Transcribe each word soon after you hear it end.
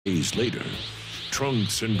Days later,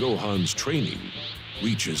 Trunks and Gohan's training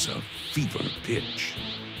reaches a fever pitch.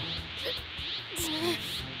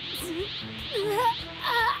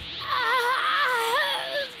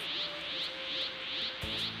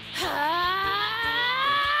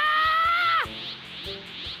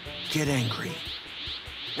 Get angry.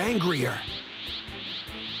 Angrier.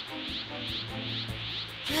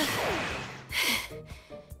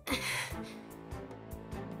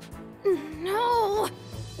 No!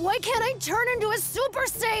 Why can't I turn into a Super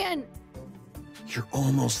Saiyan? You're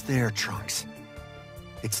almost there, Trunks.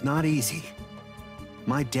 It's not easy.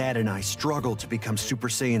 My dad and I struggled to become Super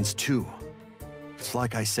Saiyans too. It's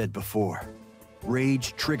like I said before.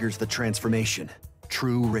 Rage triggers the transformation.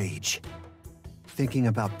 True rage. Thinking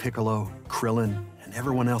about Piccolo, Krillin, and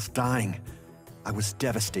everyone else dying, I was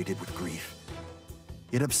devastated with grief.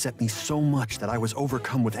 It upset me so much that I was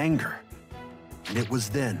overcome with anger. And it was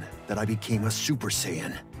then that I became a Super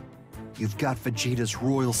Saiyan. You've got Vegeta's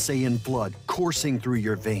Royal Saiyan blood coursing through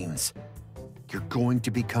your veins. You're going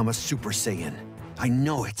to become a Super Saiyan. I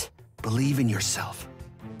know it. Believe in yourself.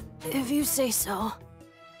 If you say so.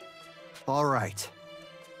 All right.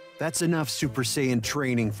 That's enough Super Saiyan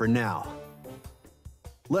training for now.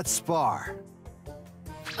 Let's spar.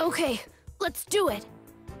 Okay, let's do it.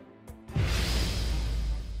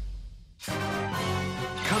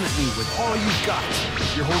 Come at me with all you've got.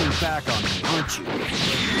 You're holding back on me, aren't you?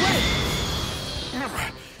 Wait!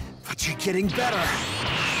 But you're getting better.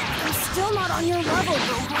 I'm still not on your level,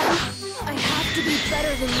 Gohan. I have to be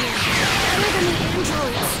better than you. Better than the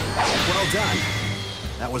androids. Well done.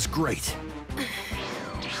 That was great.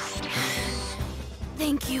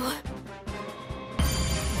 Thank you.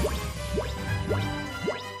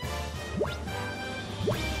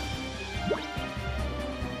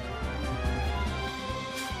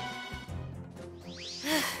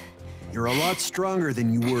 You're a lot stronger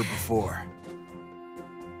than you were before.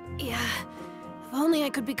 Yeah. If only I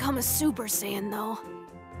could become a Super Saiyan, though.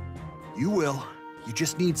 You will. You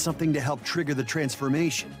just need something to help trigger the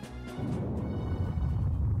transformation.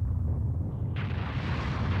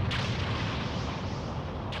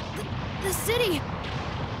 The city!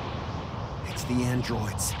 It's the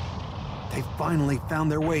androids. They finally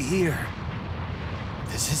found their way here.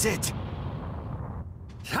 This is it.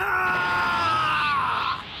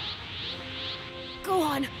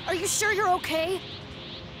 Gohan, are you sure you're okay?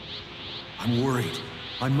 I'm worried.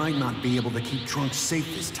 I might not be able to keep Trunks safe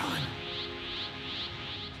this time.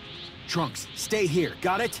 Trunks, stay here,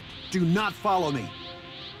 got it? Do not follow me.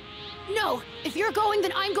 No! If you're going,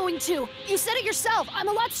 then I'm going too. You said it yourself. I'm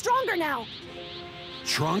a lot stronger now.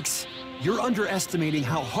 Trunks, you're underestimating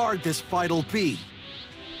how hard this fight'll be.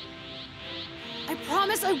 I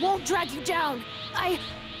promise I won't drag you down. I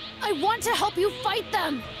want to help you fight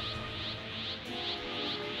them.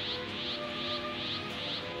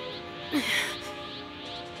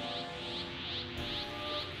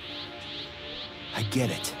 I get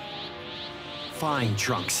it. Fine,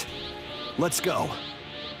 Trunks. Let's go.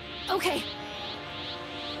 Okay.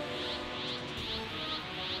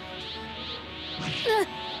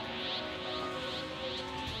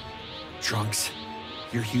 Trunks,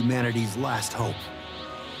 you're humanity's last hope.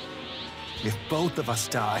 If both of us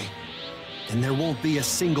die, then there won't be a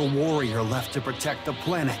single warrior left to protect the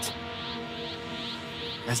planet.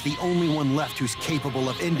 As the only one left who's capable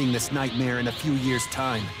of ending this nightmare in a few years'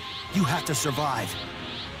 time, you have to survive.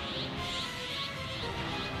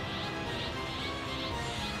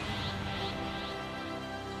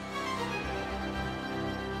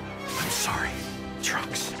 I'm sorry,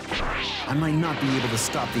 Trunks. I might not be able to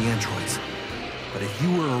stop the androids, but if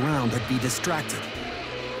you were around, I'd be distracted.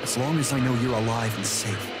 As long as I know you're alive and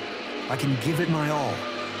safe, I can give it my all.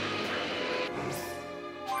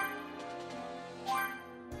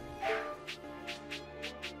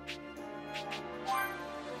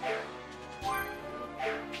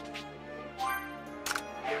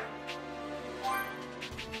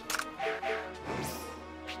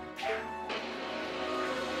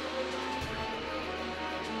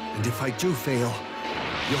 And if I do fail,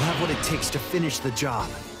 you'll have what it takes to finish the job.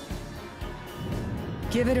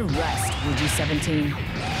 Give it a rest, would you, 17?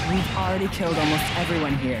 We've already killed almost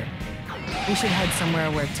everyone here. We should head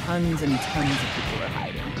somewhere where tons and tons of people are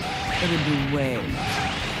hiding. It would be way more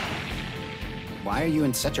fun. Why are you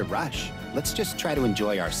in such a rush? Let's just try to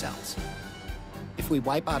enjoy ourselves. If we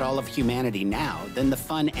wipe out all of humanity now, then the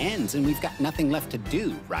fun ends and we've got nothing left to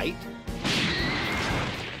do, right?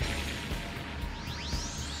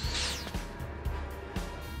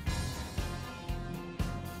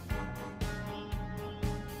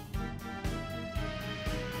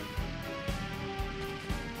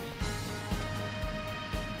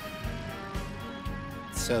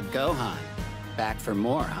 So Gohan, back for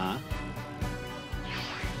more, huh?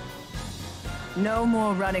 No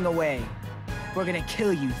more running away. We're gonna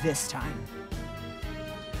kill you this time.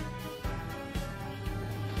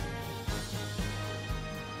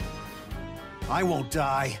 I won't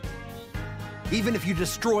die. Even if you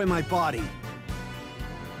destroy my body.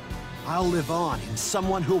 I'll live on in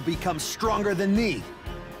someone who'll become stronger than me.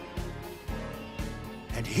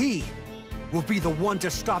 And he will be the one to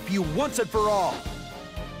stop you once and for all.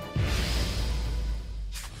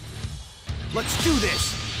 Let's do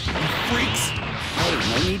this, you freaks! Hey,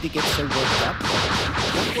 no need to get so worked up.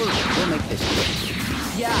 Don't worry, we'll make this quick.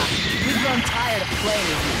 Yeah, we've grown tired of playing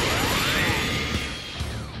with you.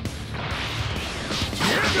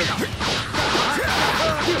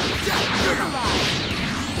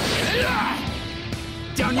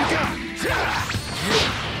 Down you go!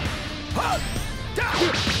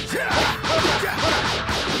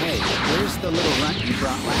 Hey, where's the little runt you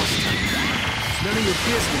brought last time? None of your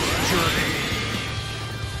business, jerk.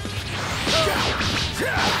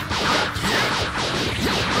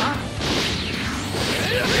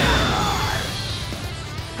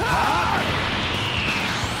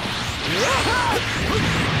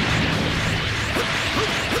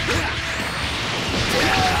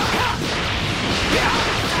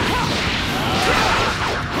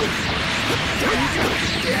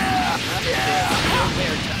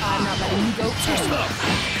 I'm not letting you go too slow.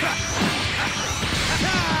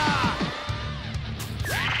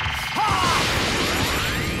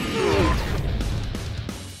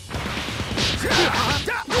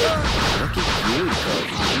 Look at you,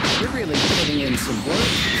 Gohan. You're really putting in some work.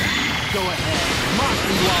 Go ahead, mock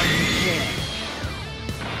me while you can.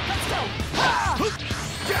 Let's go! Let's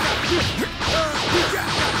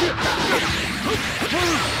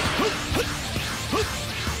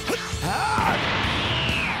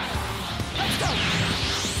go!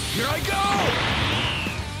 Here I go!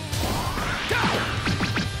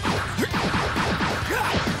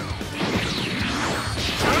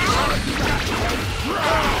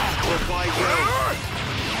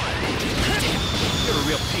 You're a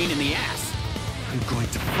real pain in the ass. I'm going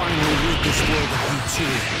to finally rid this world of you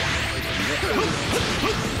two.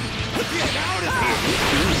 Get out of here!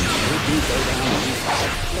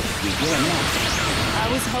 I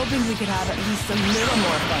was hoping we could have at least a little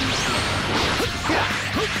more fun.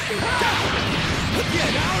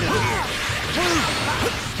 Get out of here!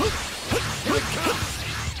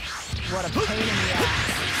 What a pain in the ass.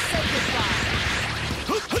 Say goodbye.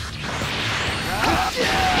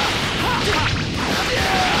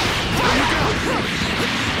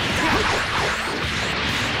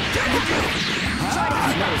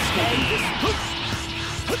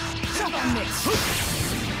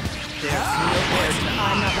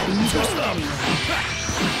 I'm not letting you go anywhere.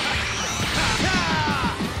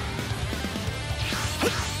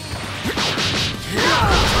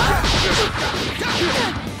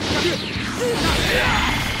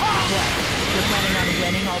 What? You're planning on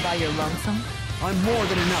winning all by your lonesome? I'm more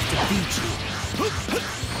than enough to beat you.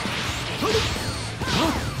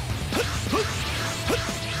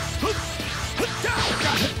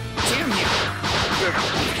 Damn you!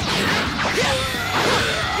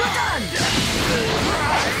 You're done!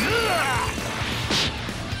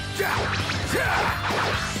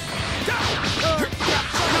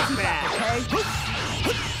 Not bad. Okay?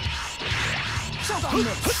 Choke on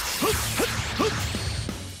this! Let's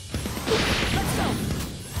go!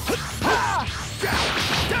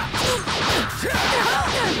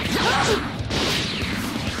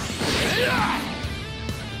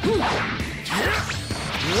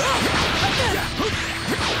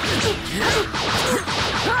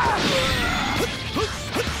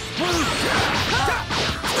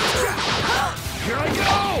 Here I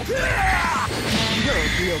go! You're a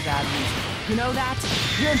real bad loser. You know that?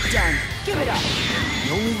 You're done. Give it up.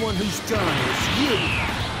 The only one who's done is you.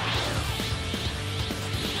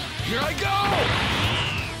 Here I go!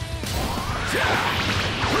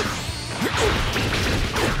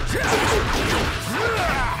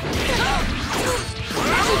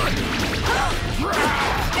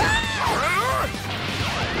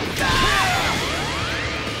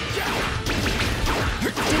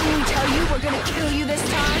 Didn't we tell you we're gonna kill you this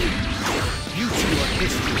time? You two are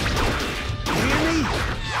history. You hear me?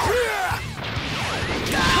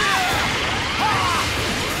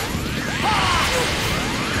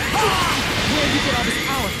 Where'd you get all this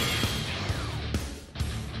power?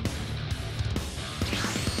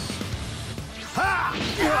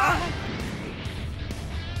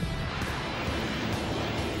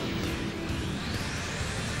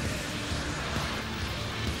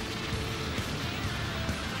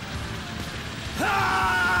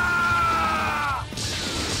 Ah!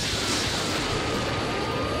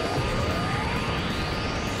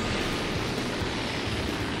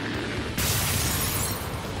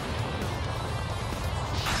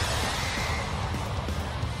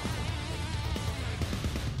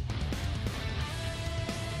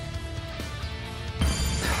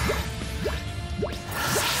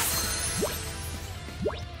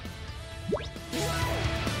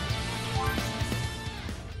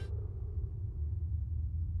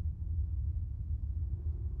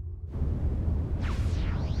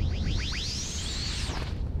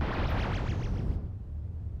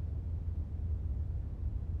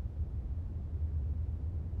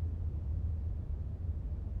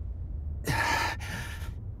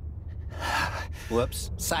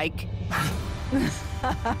 Whoops. Psych.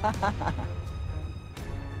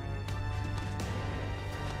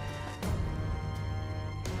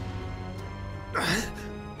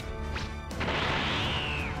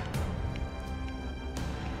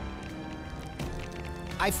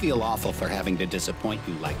 I feel awful for having to disappoint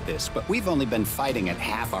you like this, but we've only been fighting at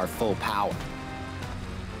half our full power.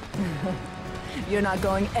 You're not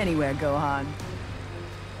going anywhere, Gohan.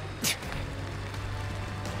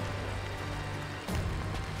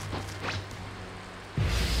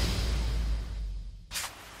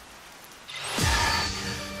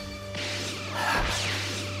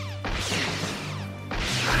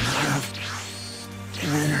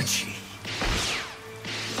 Energy.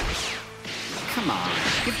 Come on,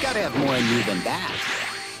 you've got to have more in you than that.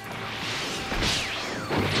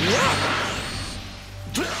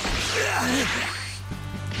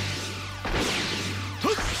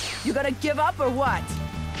 You gonna give up or what?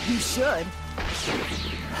 You should.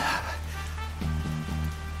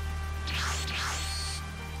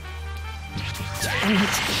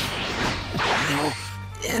 No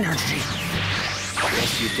energy.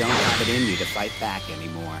 Guess you don't have it in you to fight back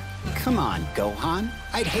anymore. Come on, Gohan.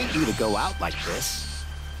 I'd hate you to go out like this.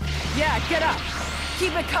 Yeah, get up.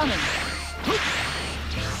 Keep it coming.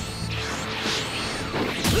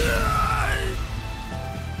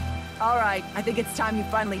 All right, I think it's time you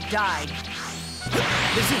finally died.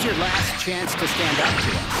 This is your last chance to stand up to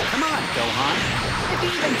us. Come on, Gohan. If you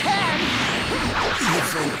even can.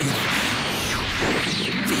 Even if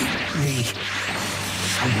you need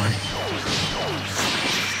someone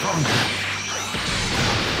stronger.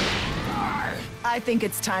 I think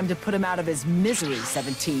it's time to put him out of his misery,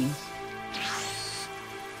 17.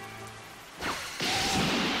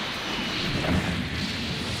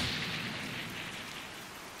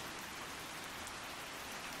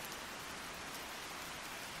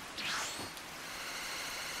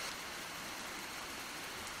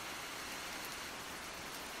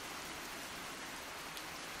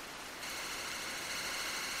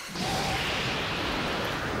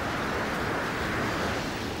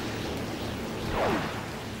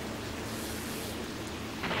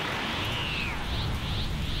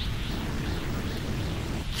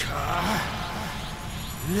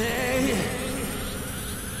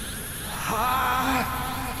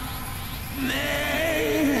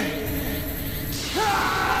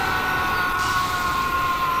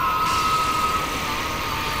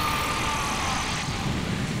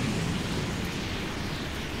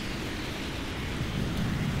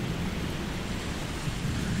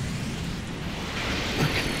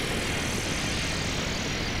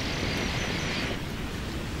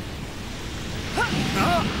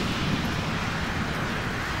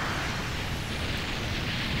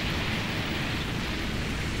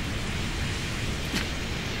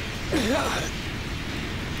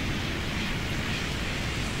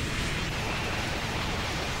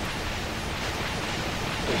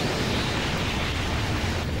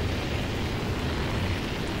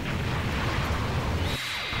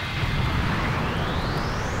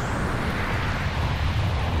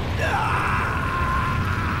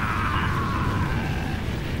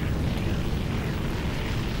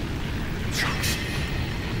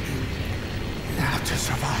 To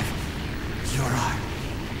survive. You're our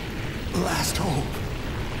last hope.